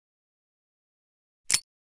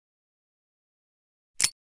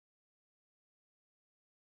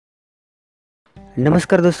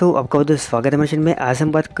नमस्कार दोस्तों, आपका बहुत स्वागत है मशीन में। आज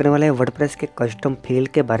हम बात करने वाले हैं वर्डप्रेस के कस्टम फील्ड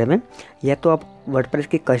के बारे में, या तो आप वर्डप्रेस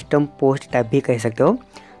की कस्टम पोस्ट टाइप भी कह सकते हो।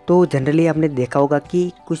 तो जनरली आपने देखा होगा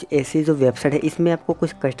कि कुछ ऐसी जो वेबसाइट है इसमें आपको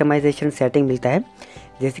कुछ कस्टमाइजेशन सेटिंग मिलता है।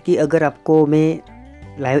 जैसे कि अगर आपको मैं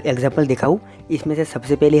लाइव एग्जांपल दिखाऊं, इसमें से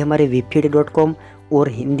सबसे पहले हमारे webfeed.com और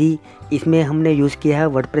हिंदी, इसमें हमने यूज़ किया है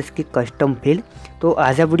वर्डप्रेस की कस्टम फील्ड। तो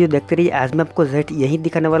आज आप वीडियो देखते रहिए। आज मैं आपको जस्ट यही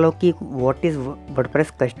दिखाने वाला हूँ कि what is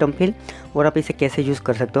WordPress custom field और आप इसे कैसे यूज़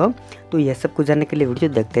कर सकते हो। तो यह सब कुछ जानने के लिए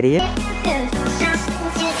वीडियो देखते रहिए।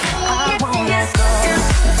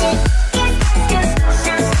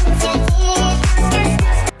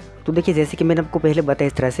 तो देखिए, जैसे कि मैंने आपको पहले बताया,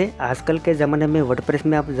 इस तरह से आजकल के ज़माने में वर्डप्रेस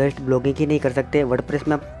में आप जस्ट ब्लॉगिंग ही नहीं कर सकते, वर्डप्रेस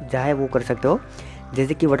में आप चाहे वो कर सकते हो।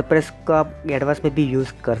 जैसे कि वर्डप्रेस का आप एडवांस में भी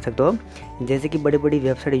यूज़ कर सकते हो, जैसे कि बड़ी बड़ी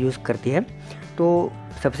वेबसाइट यूज़ करती है। तो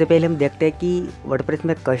सबसे पहले हम देखते हैं कि वर्डप्रेस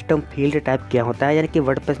में कस्टम फील्ड टाइप क्या होता है, यानी कि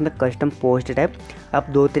वर्डप्रेस में कस्टम पोस्ट टाइप आप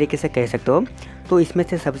दो तरीके से कह सकते हो। तो इसमें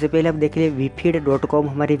से सबसे पहले आप देख लीजिए webfeed.com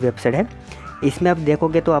हमारी वेबसाइट है। इसमें आप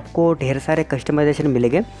देखोगे तो आपको ढेर सारे कस्टमाइजेशन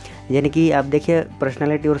मिलेंगे, यानी कि आप देखिए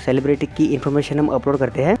पर्सनालिटी और सेलिब्रिटी की इन्फॉर्मेशन हम अपलोड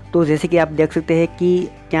करते हैं। तो जैसे कि आप देख सकते हैं कि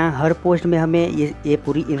क्या हर पोस्ट में हमें ये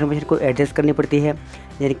पूरी इन्फॉर्मेशन को एडजस्ट करनी पड़ती है,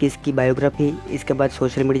 यानी कि इसकी बायोग्राफी, इसके बाद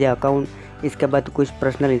सोशल मीडिया अकाउंट, इसके बाद कुछ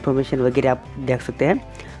पर्सनल इन्फॉर्मेशन वगैरह आप देख सकते हैं।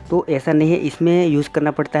 तो ऐसा नहीं है, इसमें यूज़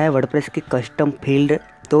करना पड़ता है वर्डप्रेस की कस्टम फील्ड।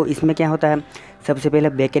 तो इसमें क्या होता है, सबसे पहले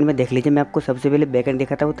बैकएंड में देख लीजिए। मैं आपको सबसे पहले बैकएंड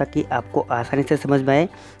दिखाता हूँ ताकि आपको आसानी से समझ में आए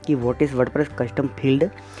कि what is WordPress custom field.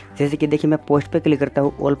 जैसे कि देखिए, मैं पोस्ट पे क्लिक करता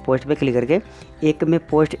हूँ, ऑल पोस्ट पे क्लिक करके एक में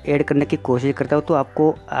पोस्ट ऐड करने की कोशिश करता हूँ, तो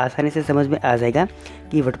आपको आसानी से समझ में आ जाएगा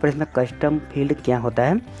कि वर्डप्रेस में कस्टम फील्ड क्या होता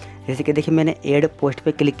है। जैसे कि देखिए, मैंने ऐड पोस्ट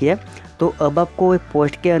पे क्लिक किया, तो अब आपको एक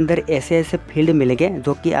पोस्ट के अंदर ऐसे ऐसे फील्ड मिलेंगे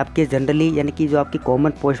जो कि आपके जनरली, यानी कि जो आपकी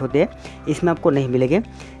कॉमन पोस्ट होते हैं, इसमें आपको नहीं मिलेंगे।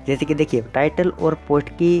 जैसे कि देखिए, टाइटल और पोस्ट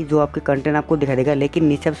की जो आपके कंटेंट आपको दिखा देगा, लेकिन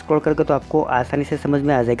नीचे आप स्क्रॉल करके तो आपको आसानी से समझ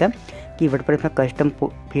में आ जाएगा कि वर्डप्रेस में कस्टम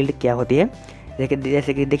फील्ड क्या होती है।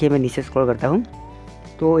 जैसे कि देखिए, मैं नीचे स्क्रॉल करता हूँ,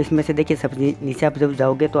 तो इसमें से देखिए सब नीचे आप जब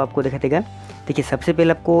जाओगे तो आपको दिखा देगा। देखिए, सबसे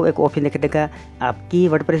पहले आपको एक ऑप्शन दिखा देगा, आपकी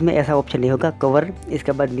वर्डप्रेस में ऐसा ऑप्शन नहीं होगा, कवर।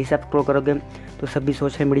 इसके बाद नीचे आप स्क्रॉल करोगे तो सभी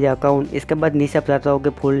सोशल मीडिया अकाउंट, इसके बाद नीचे आप जाते होगे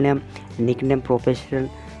full name, nick name, profession,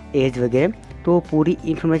 as वगैरह। तो पूरी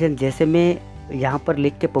इन्फॉर्मेशन जैसे मैं यहाँ पर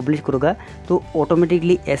लिख के पब्लिश करूँगा तो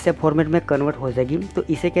ऑटोमेटिकली ऐसे फॉर्मेट में कन्वर्ट हो जाएगी। तो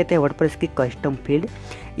इसे कहते हैं वर्डप्रेस की कस्टम फील्ड।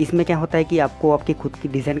 इसमें क्या होता है कि आपको आपकी खुद की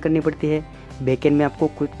डिज़ाइन करनी पड़ती है, बैकएंड में आपको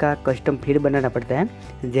खुद का कस्टम फील्ड बनाना पड़ता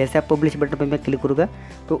है। जैसे आप पब्लिश बटन पर मैं क्लिक करूँगा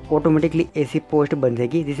तो ऑटोमेटिकली ऐसी पोस्ट बन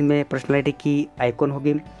जाएगी जिसमें पर्सनैलिटी की आइकॉन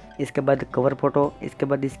होगी, इसके बाद कवर फोटो, इसके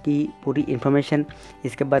बाद इसकी पूरी इन्फॉर्मेशन,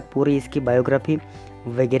 इसके बाद पूरी इसकी बायोग्राफी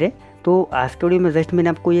वगैरह। तो आज के वीडियो में जस्ट मैंने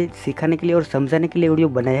आपको ये सिखाने के लिए और समझाने के लिए वीडियो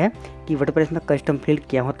बनाया है कि वर्डप्रेस में कस्टम फील्ड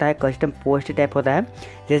क्या होता है, कस्टम पोस्ट टाइप होता है।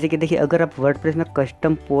 जैसे कि देखिए, अगर आप वर्डप्रेस में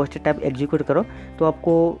कस्टम पोस्ट टाइप एग्जीक्यूट करो तो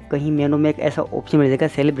आपको कहीं मेनू में एक ऐसा ऑप्शन मिल जाएगा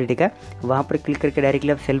सेलिब्रिटी का, वहाँ पर क्लिक करके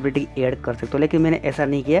डायरेक्टली आप सेलिब्रिटी ऐड कर सकते हो। लेकिन मैंने ऐसा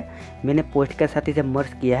नहीं किया, मैंने पोस्ट के साथ इसे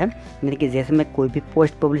मर्ज किया है, यानी कि जैसे मैं कोई भी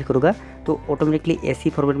पोस्ट पब्लिश करूँगा तो ऑटोमेटिकली ऐसी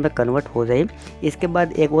फॉर्मेट में कन्वर्ट हो जाए। इसके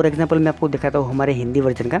बाद एक और एग्जांपल मैं आपको दिखाता हूँ हमारे हिंदी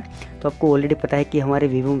वर्जन का। तो आपको ऑलरेडी पता है कि हमारे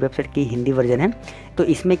वीवो वेबसाइट की हिंदी वर्जन है। तो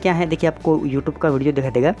इसमें क्या है, देखिए आपको यूट्यूब का वीडियो दिखा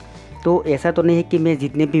देगा। तो ऐसा तो नहीं है कि मैं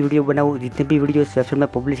जितने भी वीडियो बनाऊँ, जितने भी वीडियो इस वेबसाइट में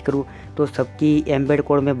पब्लिश करूँ तो सबकी एम्बेड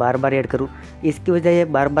कोड में बार बार ऐड करूँ। इसकी वजह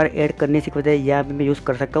बार बार ऐड करने की वजह यहाँ पे मैं यूज़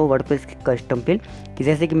कर सकता हूँ वर्डप्रेस की कस्टम फील्ड कि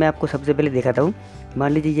जैसे कि मैं आपको सबसे पहले दिखाता हूँ।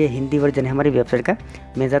 मान लीजिए ये हिंदी वर्जन है हमारी वेबसाइट का,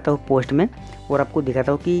 मैं जाता हूँ पोस्ट में और आपको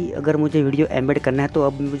दिखाता हूँ कि अगर मुझे वीडियो एम्बेड करना है तो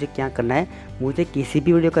अब मुझे क्या करना है, मुझे किसी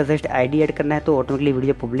भी वीडियो का जस्ट आईडी ऐड करना है तो ऑटोमेटिकली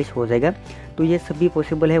वीडियो पब्लिश हो जाएगा। तो ये सभी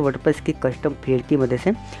पॉसिबल है वर्डप्रेस की कस्टम फील्ड की मदद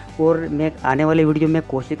से। और मैं आने वाले वीडियो में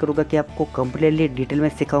कोशिश करूँगा कि आपको कंप्लीटली डिटेल में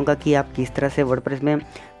सिखाऊंगा कि आप किस तरह से वर्डप्रेस में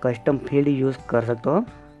कस्टम फील्ड यूज़ कर सकते हो।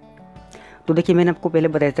 तो देखिए, मैंने आपको पहले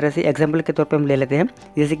बताया, इस तरह से एग्जांपल के तौर पे हम ले लेते हैं।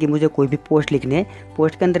 जैसे कि मुझे कोई भी पोस्ट लिखनी है,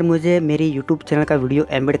 पोस्ट के अंदर मुझे मेरी यूट्यूब चैनल का वीडियो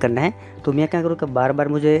एम्बेड करना है, तो मैं क्या करूँगा, बार बार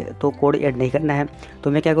मुझे तो कोड ऐड नहीं करना है।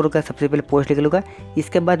 तो मैं क्या करूँगा, सबसे पहले पोस्ट लिख लूँगा।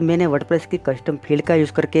 इसके बाद मैंने वर्डप्रेस की कस्टम फील्ड का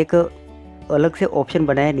यूज़ करके एक अलग से ऑप्शन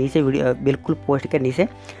बनाया नीचे, वीडियो बिल्कुल पोस्ट के नीचे,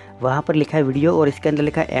 वहाँ पर लिखा है वीडियो और इसके अंदर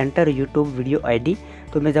लिखा है एंटर यूट्यूब वीडियो आईडी।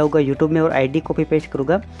 तो मैं जाऊँगा यूट्यूब में और आईडी कॉपी पेस्ट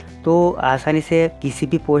करूँगा तो आसानी से किसी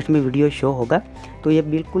भी पोस्ट में वीडियो शो होगा। तो ये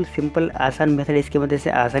बिल्कुल सिंपल आसान मेथड, इसकी मदद से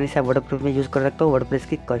आसानी से आप वर्डप्रेस में यूज़ कर सकते हो वर्डप्रेस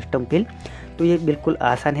की कस्टम फील्ड। तो ये बिल्कुल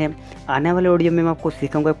आसान है। आने वाले वीडियो में मैं आपको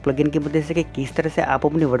सिखाऊंगा प्लगइन की मदद से कि किस तरह से आप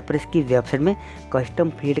अपनी वर्डप्रेस की वेबसाइट में कस्टम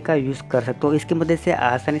फील्ड का यूज़ कर सकते हो। इसकी मदद से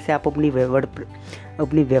आसानी से आप अपनी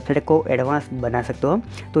वेबसाइट को एडवांस बना सकते हो।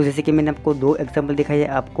 तो जैसे कि मैंने आपको दो एग्जांपल दिखाई है,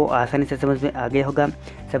 आपको आसानी से समझ में आ गया होगा।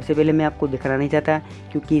 सबसे पहले मैं आपको दिखाना नहीं चाहता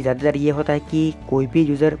क्योंकि ज़्यादातर ये होता है कि कोई भी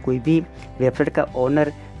यूज़र, कोई भी वेबसाइट का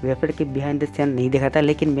ओनर वेबसाइट के बिहाइंड द सीन नहीं दिखाता,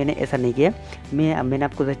 लेकिन मैंने ऐसा नहीं किया। मैंने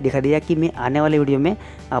आपको जस्ट दिखा दिया कि मैं आने वाले वीडियो में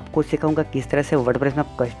आपको सिखाऊंगा किस तरह से वर्डप्रेस में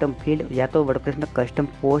आप कस्टम फील्ड या तो वर्डप्रेस में कस्टम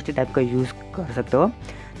पोस्ट टाइप का यूज़ कर सकते हो।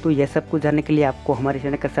 तो यह सब कुछ जानने के लिए आपको हमारे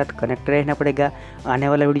चैनल के साथ कनेक्ट रहना पड़ेगा, आने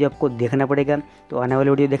वाला वीडियो आपको देखना पड़ेगा। तो आने वाले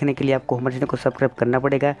वीडियो देखने के लिए आपको हमारे चैनल को सब्सक्राइब करना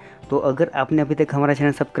पड़ेगा। तो अगर आपने अभी तक हमारा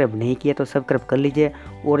चैनल सब्सक्राइब नहीं किया तो सब्सक्राइब कर लीजिए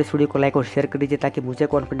और इस वीडियो को लाइक और शेयर कर दीजिए, ताकि मुझे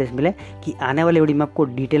कॉन्फिडेंस मिले कि आने वाले वीडियो में आपको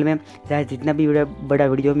डिटेल में, चाहे जितना भी बड़ा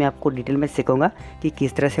वीडियो में आपको डिटेल में सिखाऊंगा कि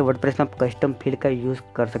किस तरह से वर्डप्रेस में आप कस्टम फील्ड का यूज़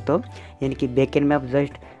कर सकते हो। यानी कि बैकएंड में आप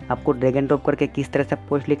जस्ट आपको ड्रैग एंड ड्रॉप करके किस तरह से आप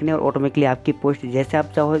पोस्ट लिखने और ऑटोमेटिकली आपकी पोस्ट जैसे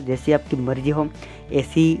आप चाहो, जैसी आपकी मर्जी हो,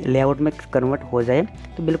 ऐसी लेआउट में कन्वर्ट हो जाए।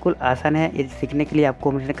 तो बिल्कुल आसान है, ये सीखने के लिए आपको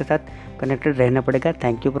हमारे के साथ कनेक्टेड रहना पड़ेगा।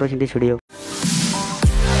 Thank you for watching this video.